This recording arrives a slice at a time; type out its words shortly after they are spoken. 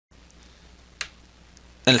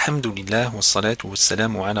الحمد لله والصلاة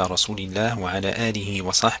والسلام على رسول الله وعلى آله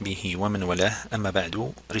وصحبه ومن والاه أما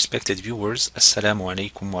بعد. Respected viewers, Assalamu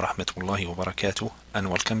alaikum wa rahmatullahi wa barakatuh,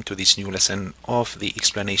 and welcome to this new lesson of the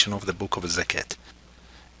explanation of the book of Zakat.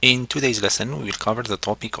 In today's lesson we will cover the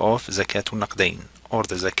topic of Zakatul Naqdain, or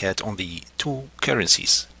the Zakat on the two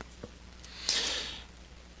currencies.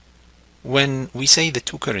 When we say the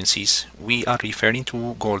two currencies, we are referring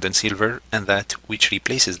to gold and silver and that which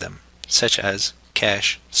replaces them, such as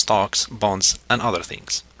cash, stocks, bonds, and other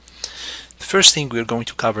things. The first thing we're going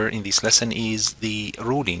to cover in this lesson is the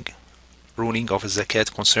ruling of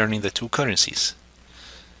zakat concerning the two currencies.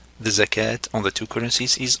 The zakat on the two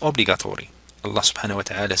currencies is obligatory. Allah subhanahu wa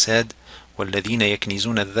ta'ala said, وَالَّذِينَ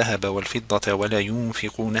يَكْنِزُونَ الذَّهَبَ وَالْفِضَّةَ وَلَا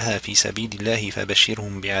يُنْفِقُونَها فِي سَبِيلِ اللَّهِ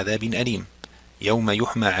فَبَشِّرْهُم بِعَذَابٍ أَلِيمٍ يوم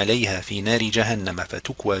يحمى عليها في نار جهنم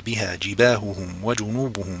فتكوى بها جباههم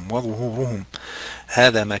وجنوبهم وظهورهم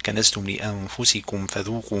هذا ما كنزتم لأنفسكم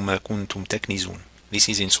فذوقوا ما كنتم تكنزون. This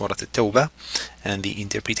is in Surah At-Tawbah, and the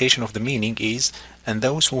interpretation of the meaning is, and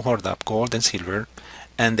those who hoard up gold and silver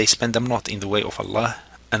and they spend them not in the way of Allah,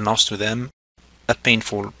 announce to them a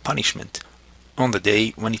painful punishment on the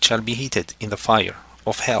day when it shall be heated in the fire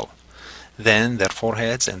of hell. Then their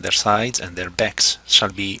foreheads and their sides and their backs shall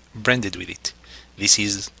be branded with it. This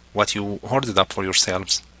is what you hoarded up for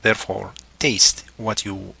yourselves, therefore taste what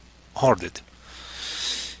you hoarded.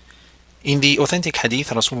 In the authentic hadith,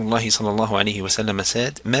 Rasulullah sallallahu alayhi wa sallam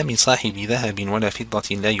said, ما من صاحب ذهب ولا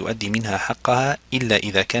فضة لا يؤدي منها حقها إلا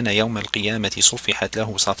إذا كان يوم القيامة صفحت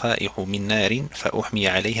له صفائح من نار فأحمي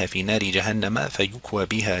عليها في نار جهنم فيكوى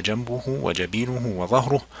بها جنبه وجبينه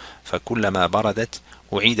وظهره فكلما بردت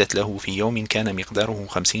أعيدت له في يوم كان مقداره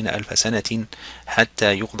 50,000 سنة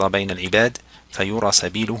حتى يقضى بين العباد فيرى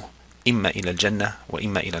سبيله إما إلى الجنة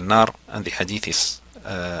وإما إلى النار. And the hadith is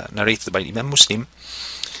narrated by Imam Muslim.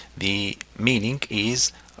 The meaning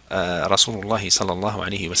is Rasulullah sallallahu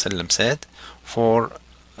alayhi wa sallam said, for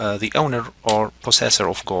the owner or possessor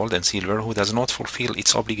of gold and silver who does not fulfill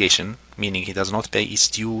its obligation, meaning he does not pay its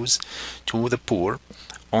dues to the poor,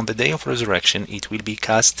 on the day of resurrection it will be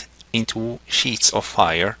cast into sheets of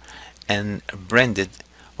fire and branded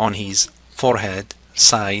on his forehead,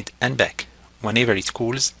 side and back. Whenever it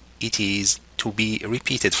cools, it is to be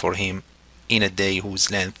repeated for him in a day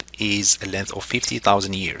whose length is a length of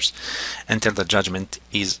 50,000 years, until the judgment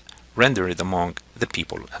is rendered among the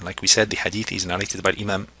people. And like we said, the hadith is narrated by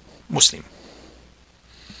Imam Muslim.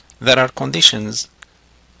 There are conditions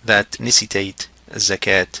that necessitate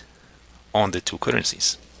zakat on the two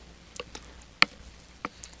currencies.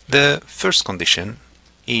 The first condition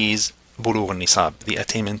is bulugh al-nisab, the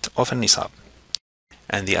attainment of a nisab.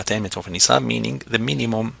 And the attainment of a nisab meaning the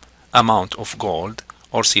minimum amount of gold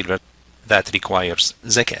or silver that requires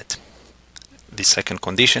zakat. The second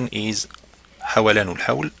condition is hawalanul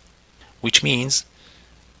hawl, which means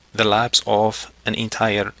the lapse of an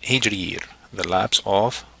entire hijri year, the lapse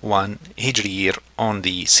of one hijri year on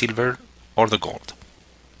the silver or the gold.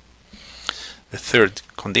 The third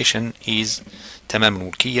condition is tamam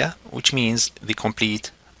mulkiyya, which means the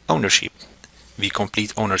complete ownership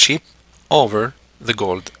over the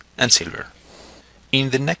gold and silver.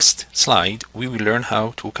 In the next slide, we will learn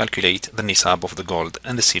how to calculate the nisab of the gold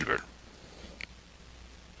and the silver.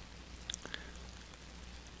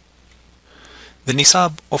 The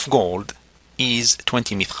nisab of gold is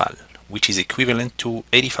 20 mithqal, which is equivalent to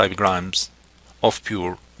 85 grams of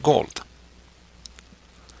pure gold.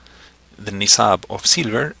 The nisab of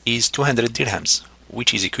silver is 200 dirhams,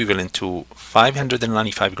 which is equivalent to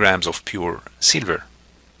 595 grams of pure silver.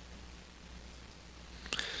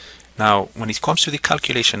 Now, when it comes to the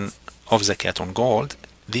calculation of zakat on gold,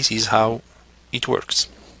 this is how it works.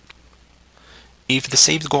 If the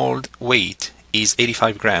saved gold weight is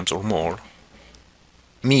 85 grams or more,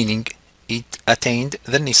 meaning it attained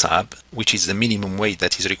the nisab, which is the minimum weight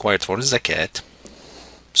that is required for zakat.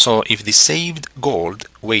 So if the saved gold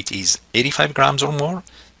weight is 85 grams or more,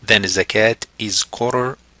 then zakat is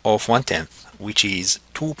quarter of 1/10, which is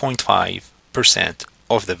 2.5%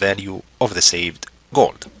 of the value of the saved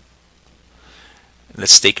gold.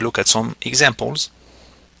 Let's take a look at some examples.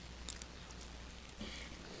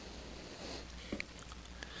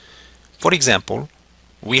 For example,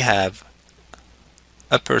 we have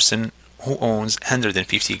a person who owns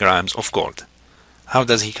 150 grams of gold. How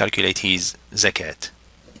does he calculate his zakat?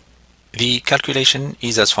 The calculation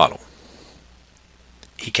is as follows.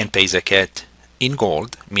 He can pay zakat in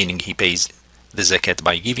gold, meaning he pays the zakat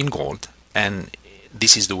by giving gold, and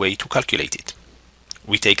this is the way to calculate it.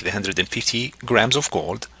 We take the 150 grams of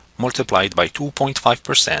gold multiplied by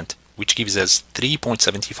 2.5%, which gives us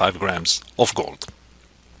 3.75 grams of gold.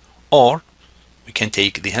 Or we can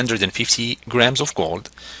take the 150 grams of gold,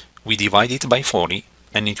 we divide it by 40,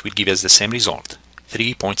 and it will give us the same result,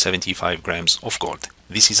 3.75 grams of gold.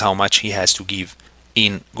 This is how much he has to give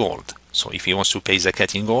in gold. So if he wants to pay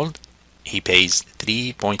zakat in gold, he pays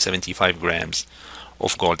 3.75 grams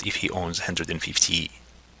of gold if he owns 150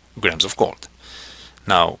 grams of gold.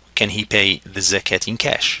 Now, can he pay the zakat in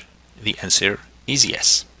cash? The answer is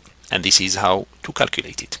yes. And this is how to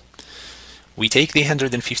calculate it. We take the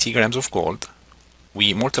 150 grams of gold,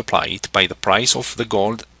 we multiply it by the price of the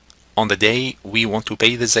gold on the day we want to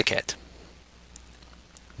pay the zakat.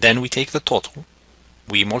 Then we take the total,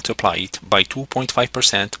 we multiply it by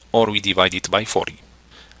 2.5% or we divide it by 40.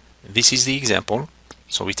 This is the example.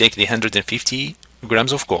 So we take the 150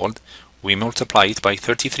 grams of gold, we multiply it by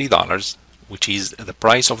 $33, which is the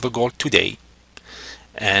price of the gold today,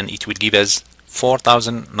 and it will give us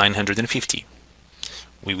 4,950.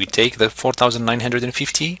 We will take the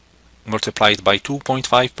 4,950, multiply it by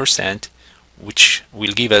 2.5%, which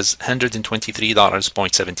will give us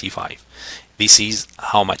 $123.75. This is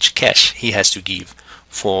how much cash he has to give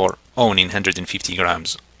for owning 150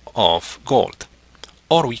 grams of gold.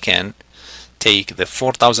 Or we can take the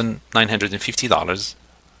 $4,950,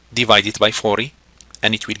 divide it by 40,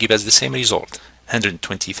 and it will give us the same result,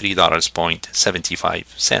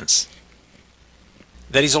 $123.75.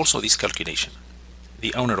 There is also this calculation.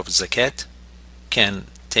 The owner of zakat can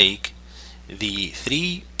take the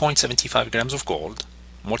 3.75 grams of gold,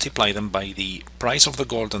 multiply them by the price of the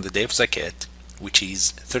gold on the day of zakat, which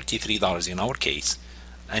is $33 in our case,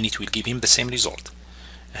 and it will give him the same result,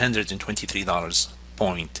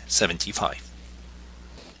 $123.75.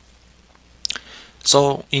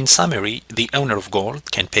 So, in summary, the owner of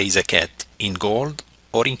gold can pay zakat in gold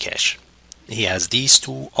or in cash. He has these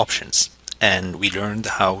two options, and we learned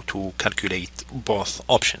how to calculate both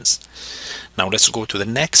options. Now let's go to the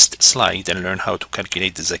next slide and learn how to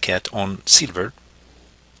calculate the zakat on silver.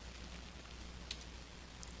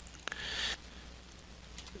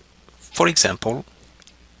 For example,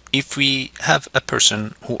 if we have a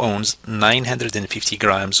person who owns 950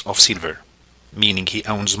 grams of silver, meaning he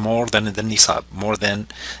owns more than the nisab, more than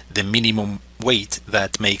the minimum weight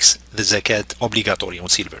that makes the zakat obligatory on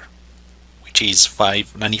silver, which is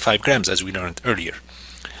 595 grams as we learned earlier.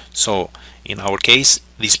 So in our case,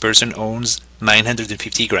 this person owns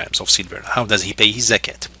 950 grams of silver. How does he pay his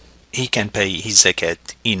zakat? He can pay his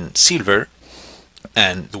zakat in silver,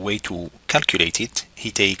 and the way to calculate it,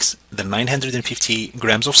 he takes the 950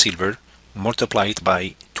 grams of silver, multiply it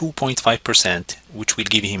by 2.5%, which will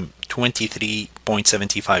give him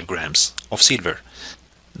 23.75 grams of silver.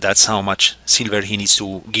 That's how much silver he needs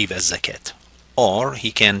to give as zakat. Or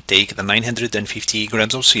he can take the 950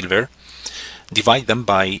 grams of silver, divide them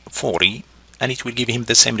by 40, and it will give him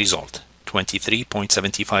the same result,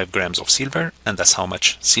 23.75 grams of silver, and that's how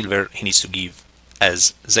much silver he needs to give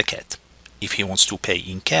as zakat. If he wants to pay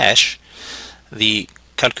in cash, the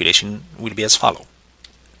calculation will be as follows.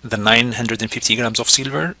 The 950 grams of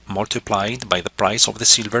silver multiplied by the price of the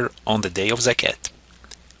silver on the day of zakat,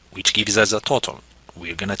 which gives us a total.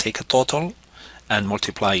 We're going to take a total and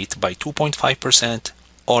multiply it by 2.5%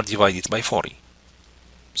 or divide it by 40.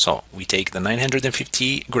 So we take the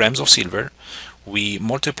 950 grams of silver, we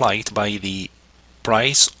multiply it by the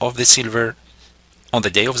price of the silver on the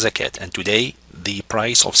day of zakat, and today the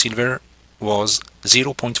price of silver was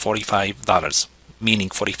 $0.45, meaning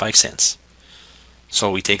 45 cents. So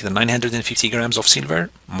we take the 950 grams of silver,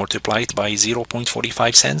 multiply it by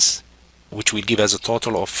 0.45 cents, which will give us a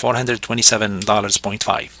total of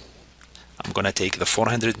 $427.5. I'm going to take the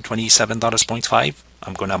 $427.5,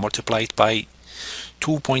 I'm going to multiply it by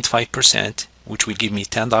 2.5%, which will give me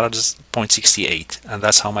 $10.68, and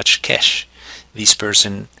that's how much cash this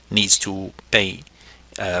person needs to pay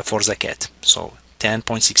for zakat. So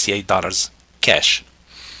 $10.68 cash.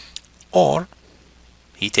 Or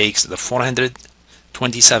he takes the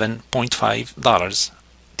 $427.5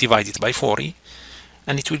 divided by 40,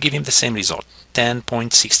 and it will give him the same result,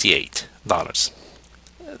 $10.68.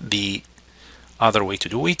 The other way to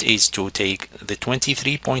do it is to take the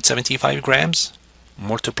 23.75 grams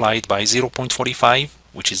multiplied by 0.45,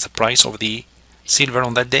 which is the price of the silver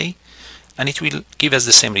on that day, and it will give us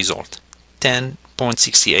the same result,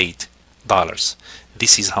 $10.68.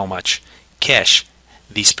 This is how much cash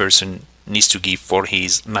this person needs to give for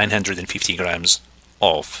his 950 grams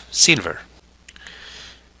of silver.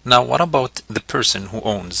 Now, what about the person who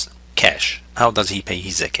owns cash? How does he pay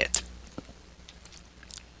his zakat?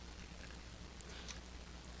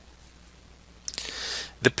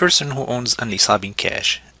 The person who owns a nisab in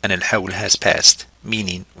cash and al-hawl has passed,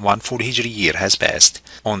 meaning one full hijri year has passed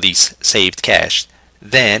on this saved cash,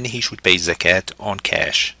 then he should pay zakat on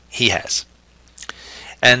cash he has.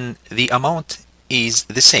 And the amount is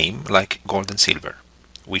the same like gold and silver,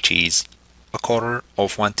 which is a quarter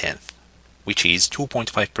of 1/10, which is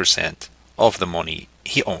 2.5% of the money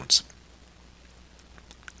he owns.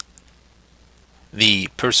 The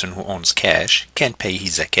person who owns cash can pay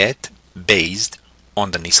his zakat based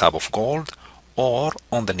on the nisab of gold or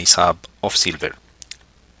on the nisab of silver.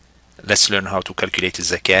 Let's learn how to calculate the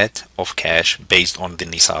zakat of cash based on the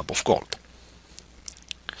nisab of gold.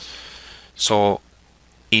 So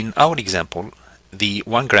in our example, the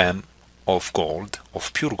 1 gram of gold,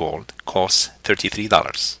 of pure gold, costs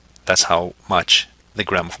 $33. That's how much the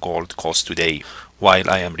gram of gold costs today while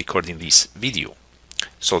I am recording this video.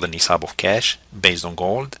 So the nisab of cash based on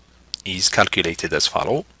gold is calculated as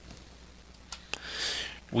follow.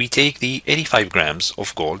 We take the 85 grams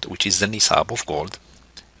of gold, which is the nisab of gold,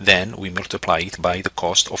 then we multiply it by the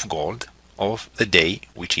cost of gold of the day,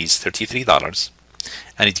 which is $33,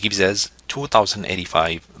 and it gives us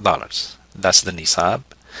 $2,085. That's the nisab,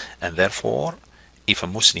 and therefore if a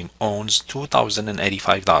Muslim owns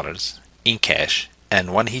 $2,085 in cash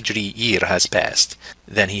and 1 Hijri year has passed,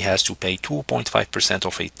 then he has to pay 2.5%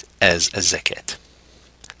 of it as a zakat.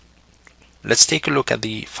 Let's take a look at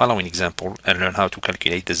the following example and learn how to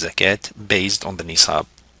calculate the zakat based on the nisab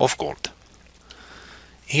of gold.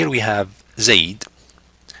 Here we have Zaid,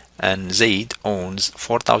 and Zaid owns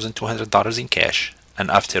 $4,200 in cash, and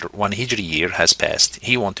after 1 Hijri year has passed,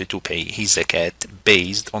 he wanted to pay his zakat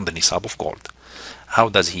based on the nisab of gold. How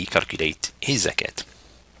does he calculate his zakat?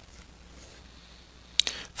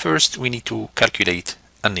 First, we need to calculate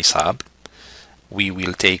a nisab. We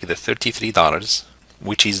will take the $33,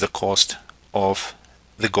 which is the cost of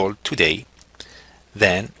the gold today.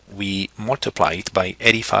 Then we multiply it by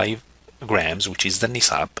 85 grams, which is the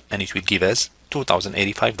nisab, and it will give us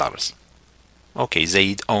 $2,085. Okay,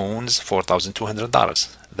 Zaid owns $4,200.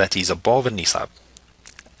 That is above the nisab,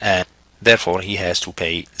 and therefore he has to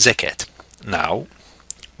pay zakat. Now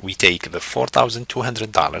we take the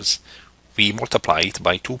 $4,200, we multiply it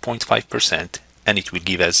by 2.5%, and it will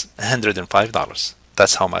give us $105.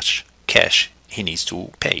 That's how much cash he needs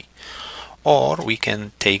to pay. Or we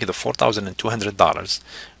can take the $4,200,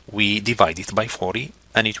 we divide it by 40,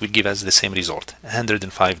 and it will give us the same result,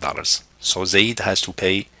 $105. So Zaid has to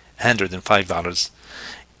pay $105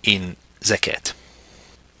 in zakat.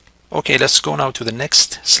 Okay, let's go now to the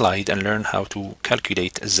next slide and learn how to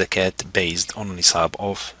calculate zakat based on nisab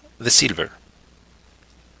of the silver.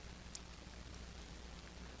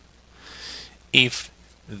 If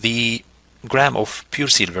the gram of pure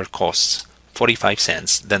silver costs 45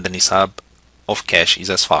 cents, then the nisab of cash is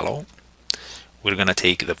as follow. We're going to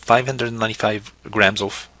take the 595 grams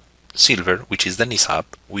of silver, which is the nisab.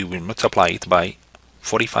 We will multiply it by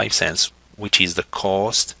 45 cents, which is the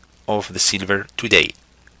cost of the silver today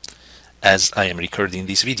as I am recording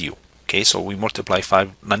this video. Okay, so we multiply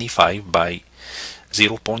 595 by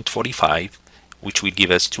 0.45, which will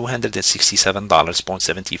give us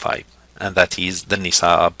 $267.75, and that is the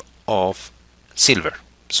nisab of silver.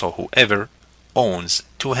 So whoever owns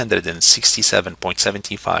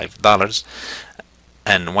 $267.75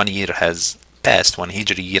 and 1 year has passed, 1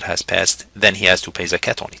 Hijri year has passed, then he has to pay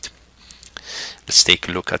zakat on it. Let's take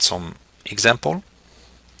a look at some example.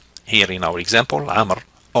 Here in our example, Amr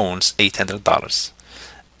owns $800,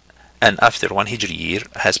 and after 1 Hijri year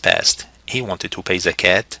has passed, he wanted to pay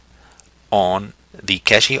zakat on the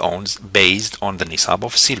cash he owns based on the nisab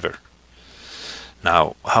of silver.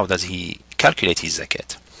 Now, how does he calculate his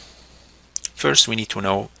zakat? First, we need to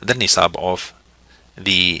know the nisab of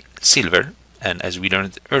the silver, and as we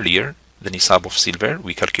learned earlier, the nisab of silver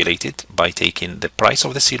we calculate it by taking the price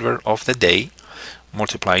of the silver of the day,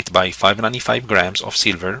 multiplied by 595 grams of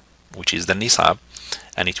silver, which is the nisab,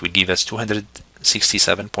 and it will give us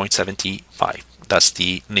 267.75. That's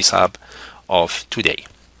the nisab of today.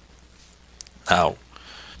 Now,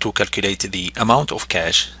 to calculate the amount of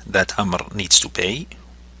cash that Amr needs to pay,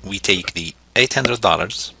 we take the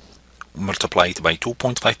 $800, multiply it by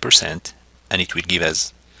 2.5%, and it will give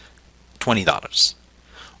us $20.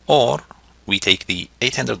 Or we take the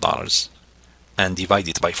 $800 and divide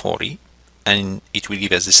it by 40, and it will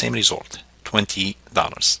give us the same result, $20.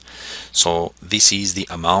 So this is the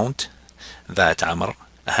amount that Amr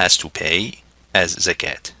has to pay as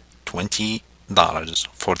zakat, $20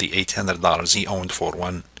 for the $800 he owned for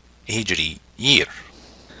 1 Hijri year.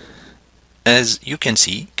 As you can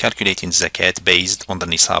see, calculating zakat based on the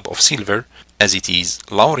nisab of silver, as it is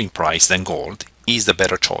lower in price than gold, is the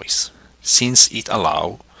better choice, since it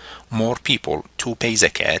allows more people to pay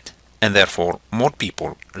zakat, and therefore more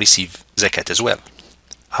people receive zakat as well.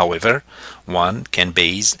 However, one can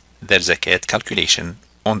base their zakat calculation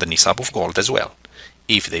on the nisab of gold as well,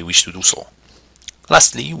 if they wish to do so.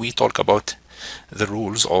 Lastly, we talk about the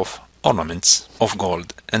rules of ornaments of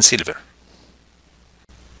gold and silver.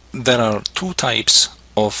 There are two types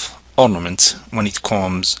of ornaments when it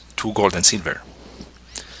comes to gold and silver.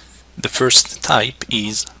 The first type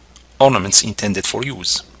is ornaments intended for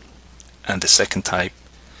use, and the second type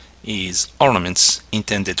is ornaments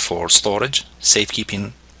intended for storage,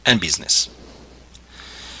 safekeeping, and business.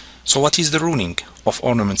 So what is the ruling of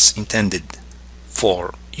ornaments intended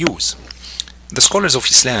for use? The scholars of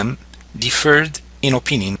Islam differed in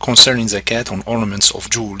opinion concerning zakat on ornaments of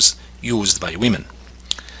jewels used by women.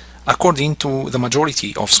 According to the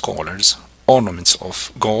majority of scholars, ornaments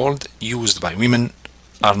of gold used by women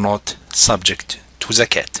are not subject to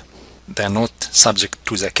zakat. They are not subject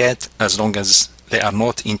to zakat as long as they are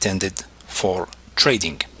not intended for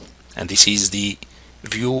trading. And this is the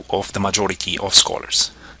view of the majority of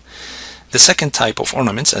scholars. The second type of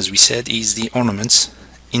ornaments, as we said, is the ornaments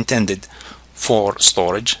intended for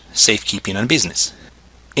storage, safekeeping, and business.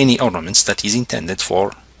 Any ornaments that is intended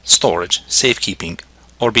for storage, safekeeping,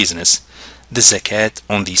 or business, the zakat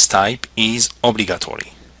on this type is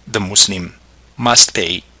obligatory. The Muslim must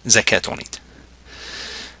pay zakat on it.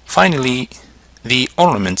 Finally, the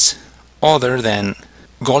ornaments other than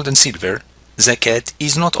gold and silver, zakat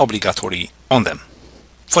is not obligatory on them.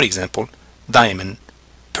 For example, diamond,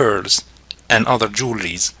 pearls, and other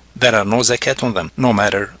jewelries, there are no zakat on them, no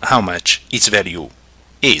matter how much its value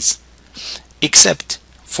is, except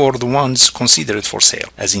for the ones considered for sale,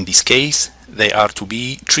 as in this case they are to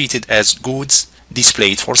be treated as goods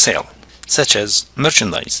displayed for sale, such as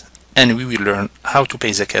merchandise, and we will learn how to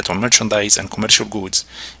pay zakat on merchandise and commercial goods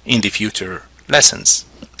in the future lessons.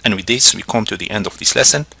 And with this we come to the end of this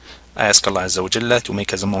lesson. I ask Allah Azza wa Jalla to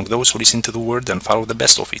make us among those who listen to the word and follow the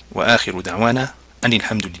best of it. وآخر دعوانا أن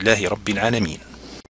الحمد لله رب العالمين.